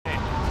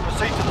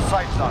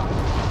safe zone.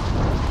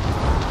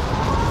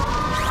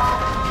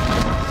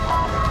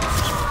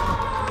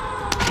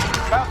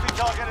 Bounty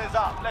target is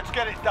up. Let's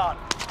get it done.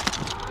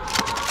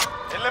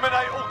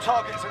 Eliminate all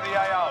targets in the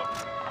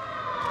AO.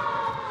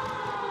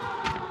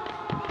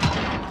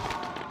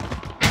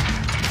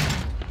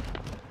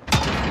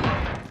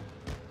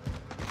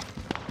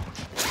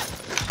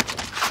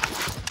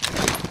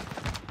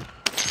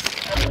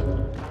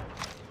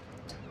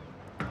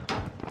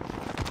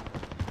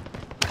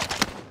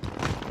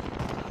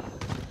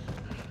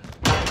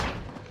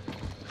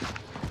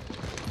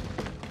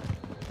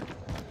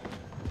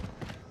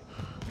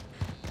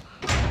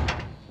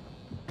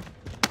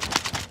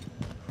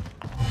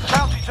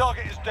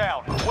 Target is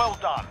down. Well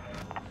done.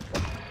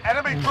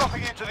 Enemy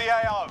dropping into the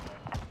AO.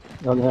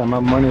 Y'all can have my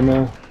money,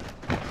 man.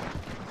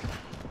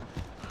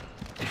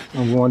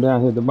 I'm going down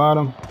here at the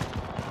bottom.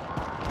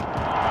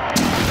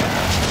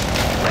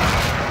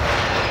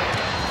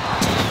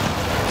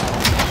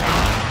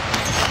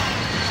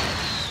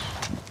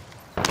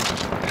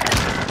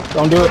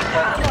 Don't do it.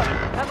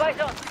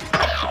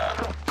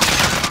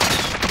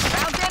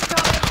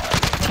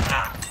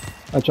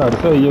 I tried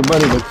to save you,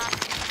 buddy, but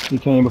he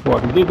came before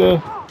I could get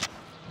there.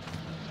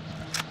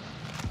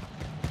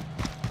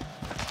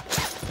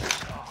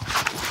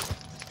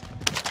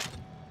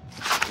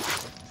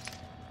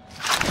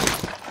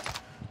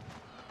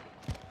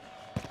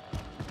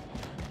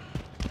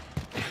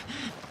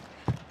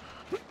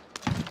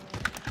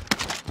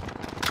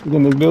 He's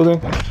in this building.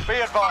 Be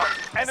advised,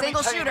 enemy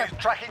Single team shooter is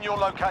tracking your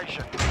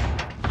location.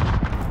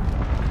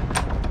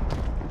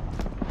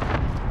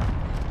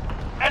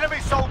 Enemy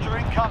soldier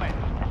incoming.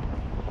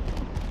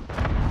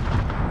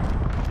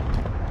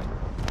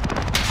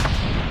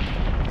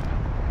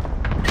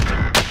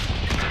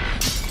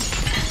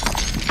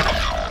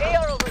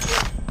 AR over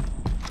here.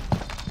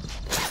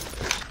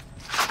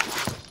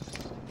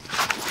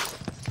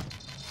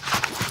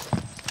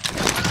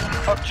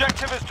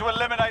 Objective is to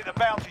eliminate the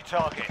bounty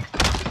target.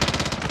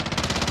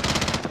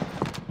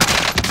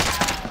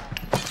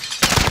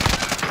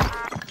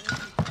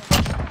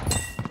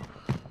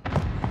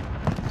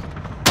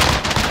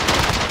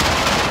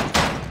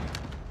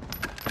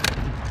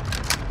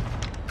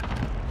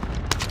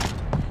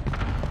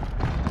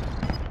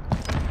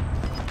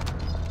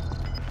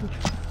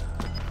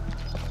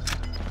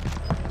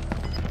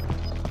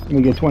 Let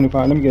me get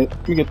 25. Let me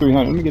get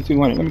 300. Let me get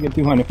 200. Let me get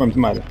 200 from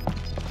somebody.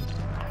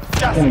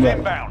 Just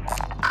inbound.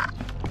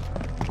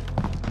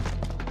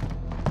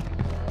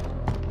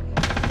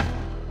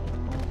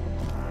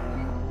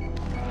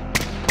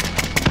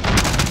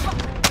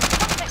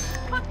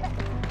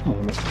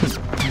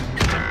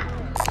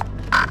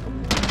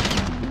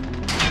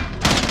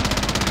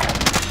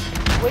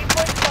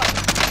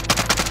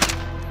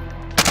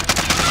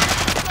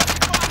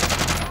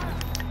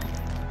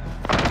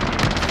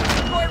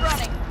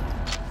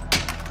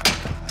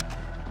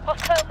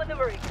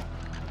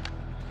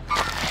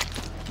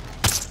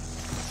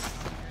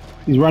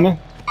 He's running.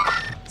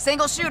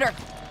 Single shooter.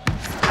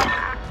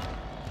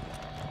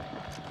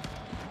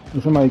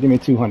 Can somebody give me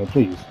 200,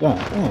 please? God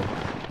damn.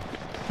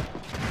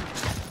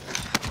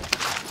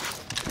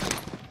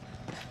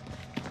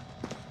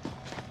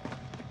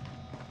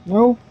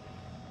 No.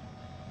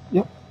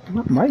 Yep.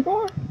 Mic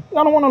on?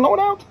 Y'all don't want to load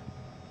out?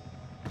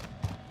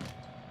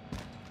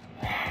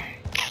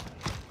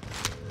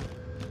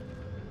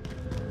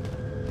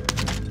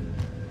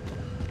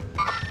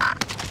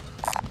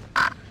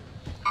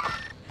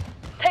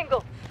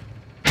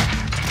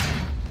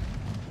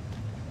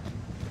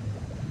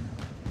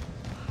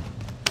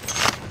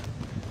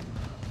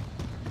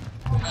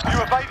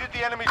 You evaded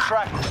the enemy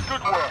trackers.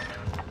 Good work.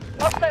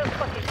 Hostile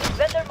spotted.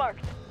 Vendor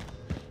marked.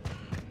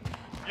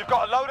 You've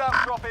got a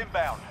loadout drop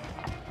inbound.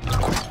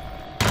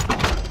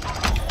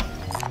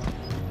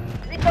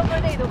 Lethal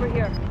grenade over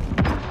here.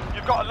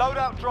 You've got a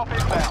loadout drop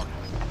inbound.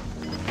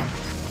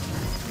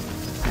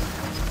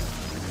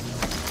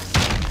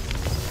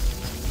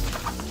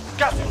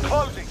 Gas is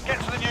closing. Get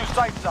to the new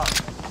safe zone.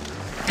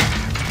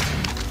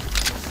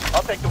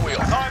 I'll take the wheel.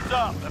 Time's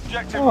up.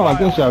 Objective. Oh, I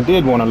guess y'all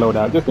did want to load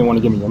out. Just didn't want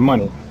to give me your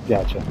money.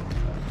 Gotcha.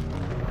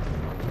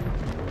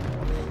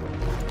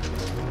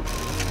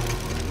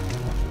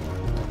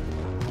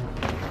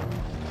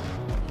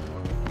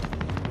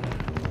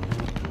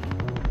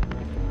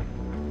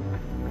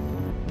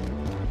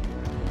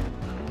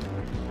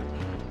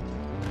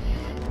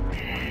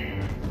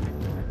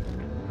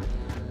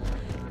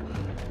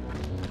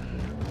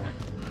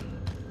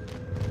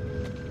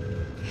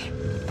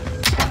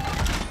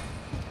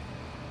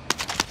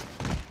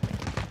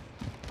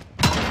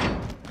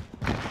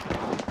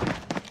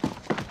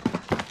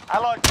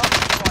 Allied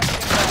company strike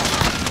inbound.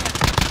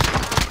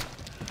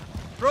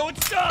 Throwing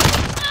stuff!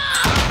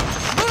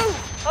 Move!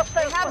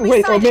 Hostile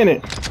Wait a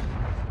minute.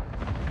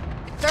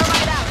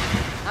 Thermite out.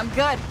 I'm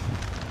good.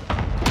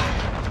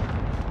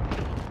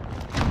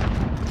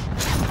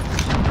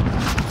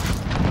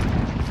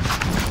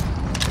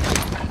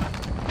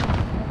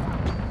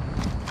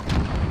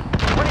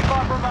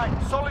 Remain.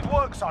 Solid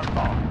work so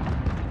far.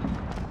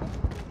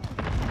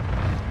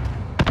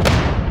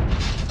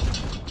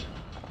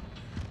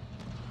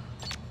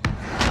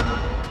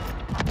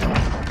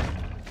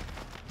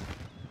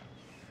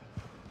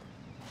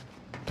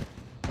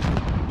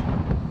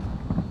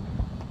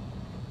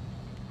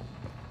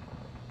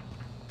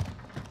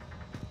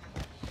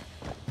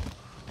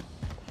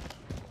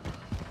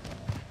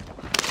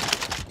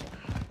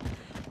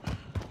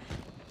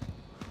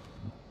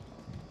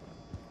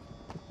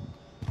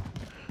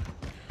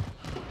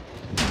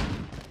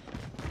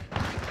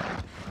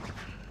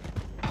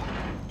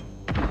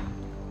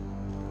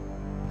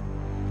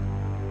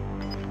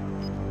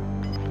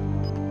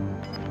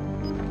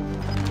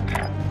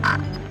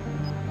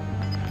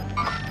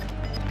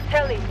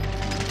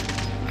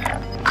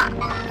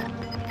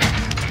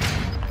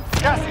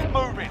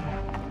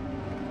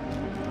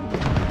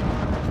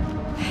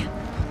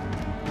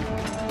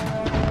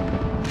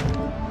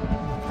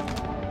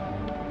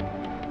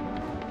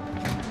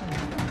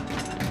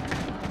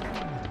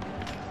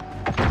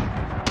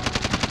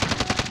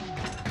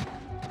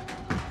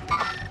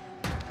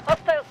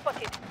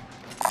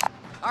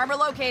 Armor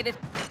located.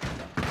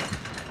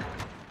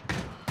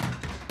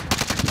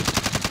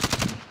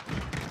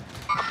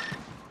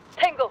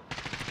 Tango.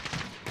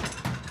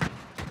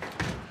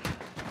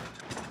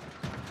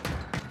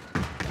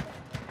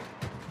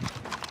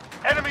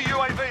 Enemy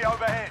UAV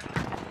overhead.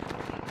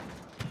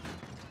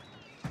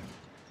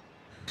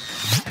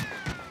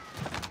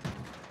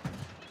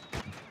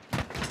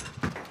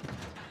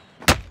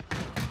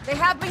 They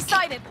have me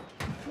sighted.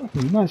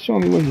 You're not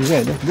showing me where he's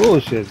at. That's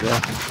bullshit, bro.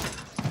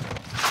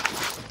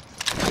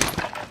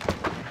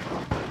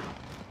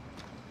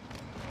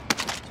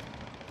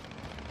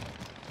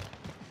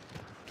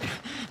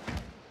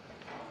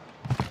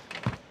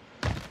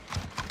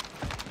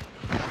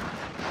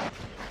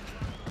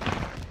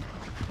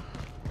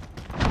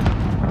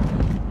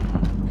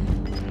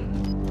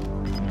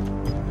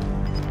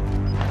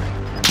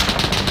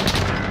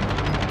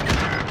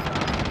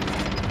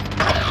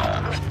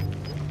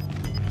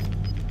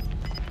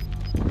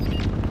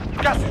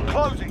 Gas is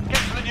closing. Get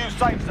to the new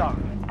safe zone.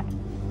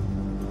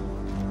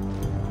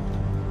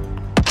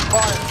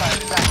 Fire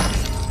sale is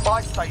active.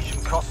 Buy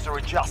station costs are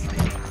adjusted.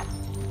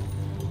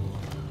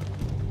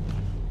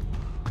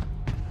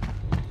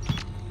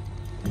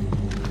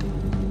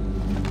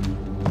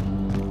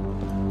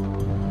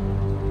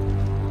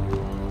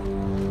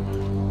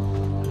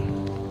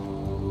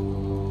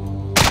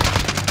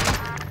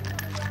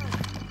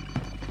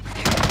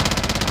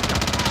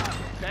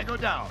 Tango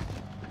down.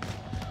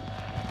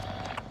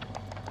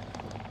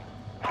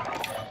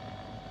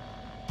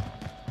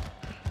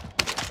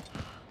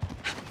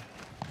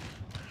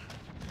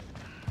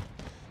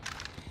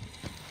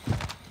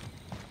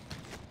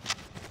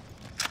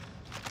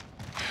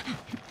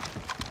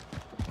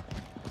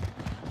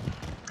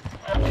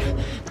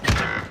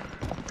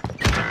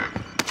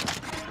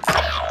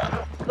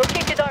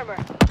 Located armor.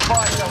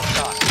 Fire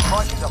sale done.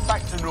 Prices are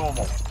back to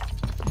normal.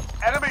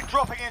 Enemy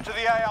dropping into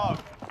the AO.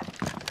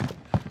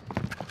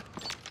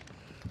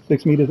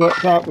 6 meters up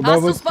top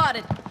above Hostile us.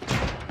 spotted.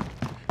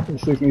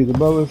 6 meters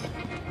above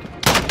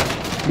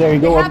us. There we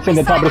go. They Up have to the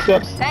me top of the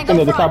sighted. steps. Tango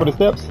Into the top front. of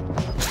the steps.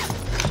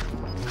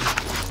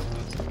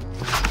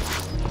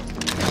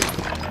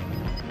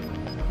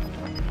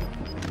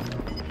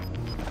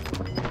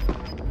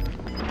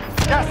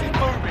 Gas is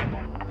moving.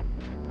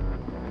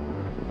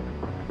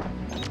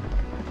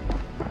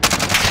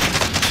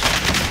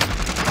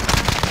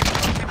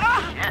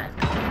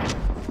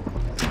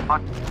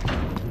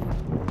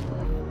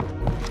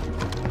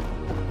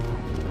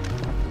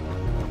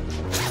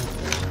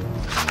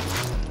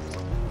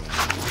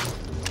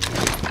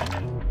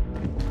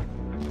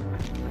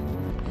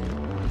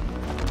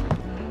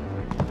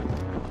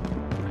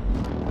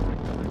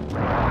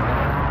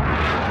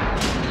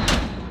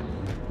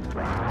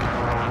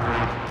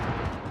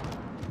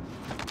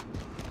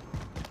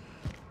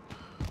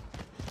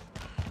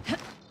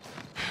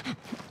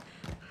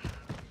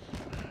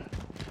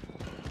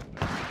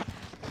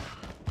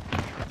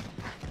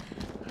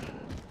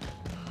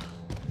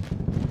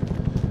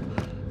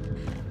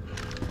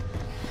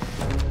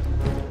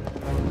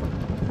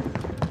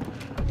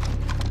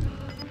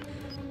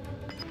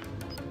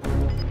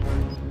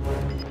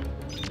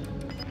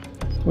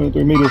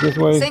 $23 meters this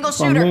way. Single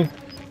from shooter. me.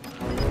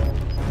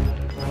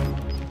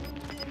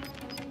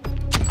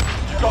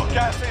 You've got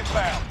gas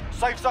inbound.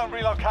 Safe zone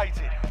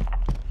relocated.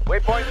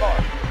 Waypoint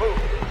mark. Move.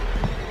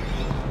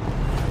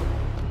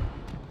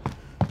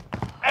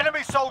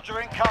 Enemy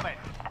soldier incoming.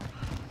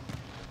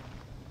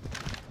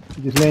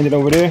 He just landed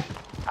over there.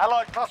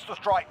 Allied cluster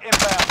strike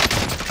inbound.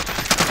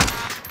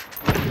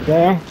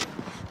 Down.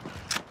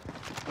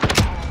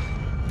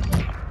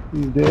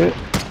 He's dead.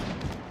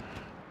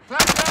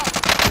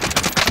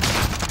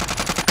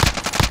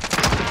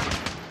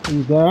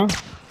 He's down.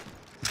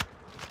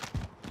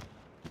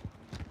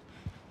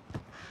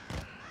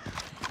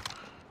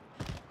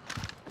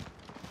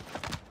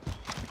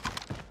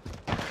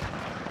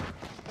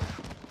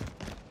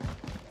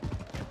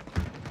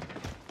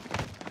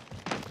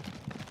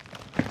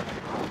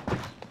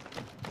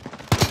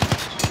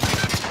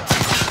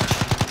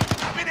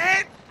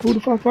 Who the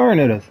fuck firing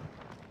at us?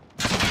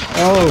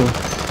 Oh,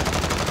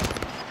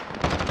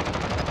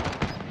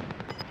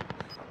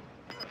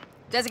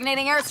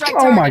 Designating airstrike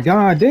oh my target.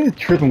 God, they're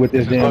tripping with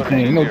this damn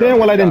thing. You know damn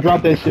well I didn't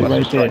drop that shit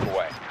right there.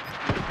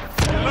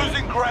 You're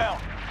losing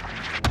ground.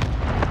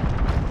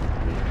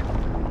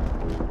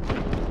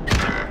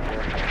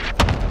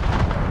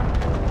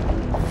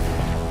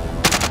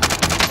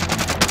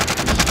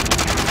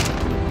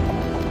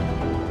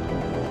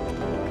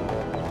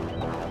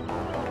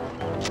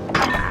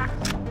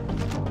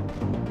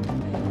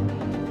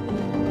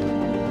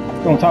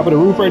 On top of the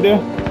roof right there.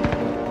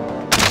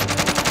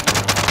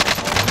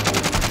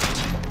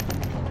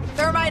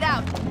 Thermite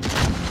out.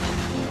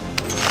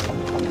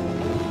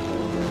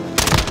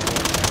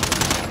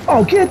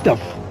 Oh, get the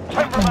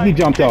he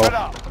jumped Keep off. it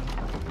up.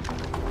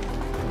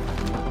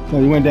 So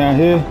he went down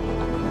here.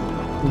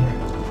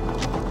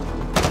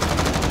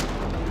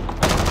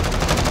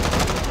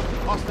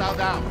 Hostile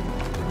down.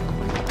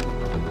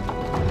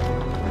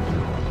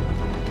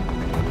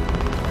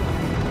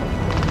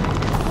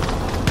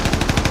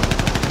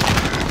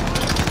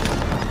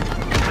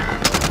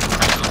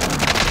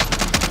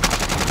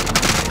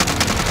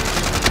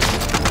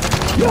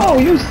 Oh,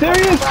 you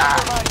serious?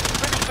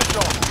 Finish the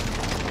job.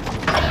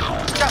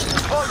 Gas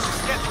is close.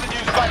 Get to the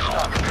new safe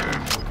zone.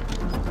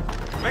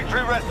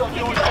 Victory rests on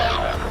your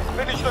shoulder.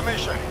 Finish the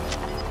mission.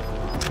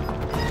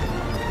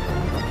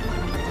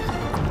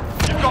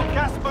 You've got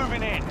gas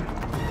moving in.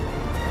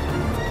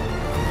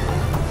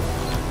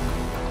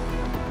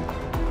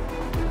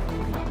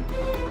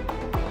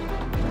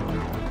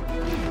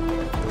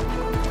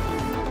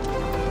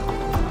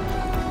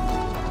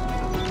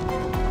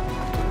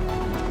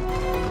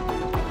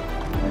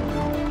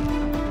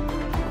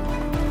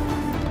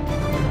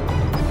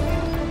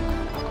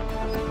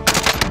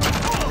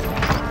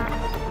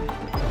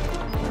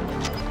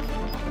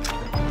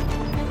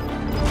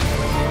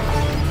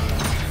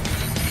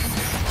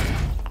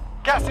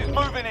 Gas is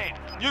moving in.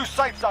 New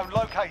safe zone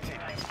located.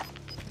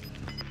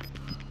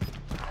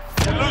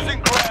 You're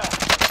losing ground.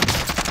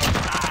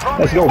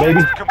 Let's go,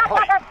 baby.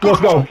 Complete. Let's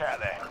go. Work out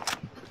there.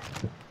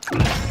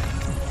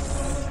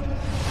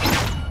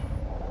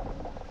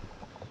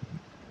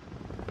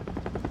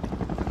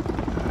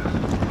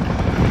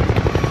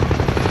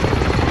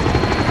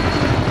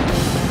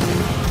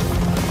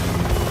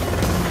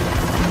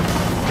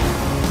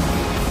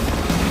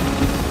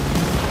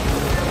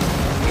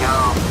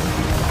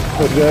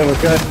 What's good?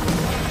 What's good?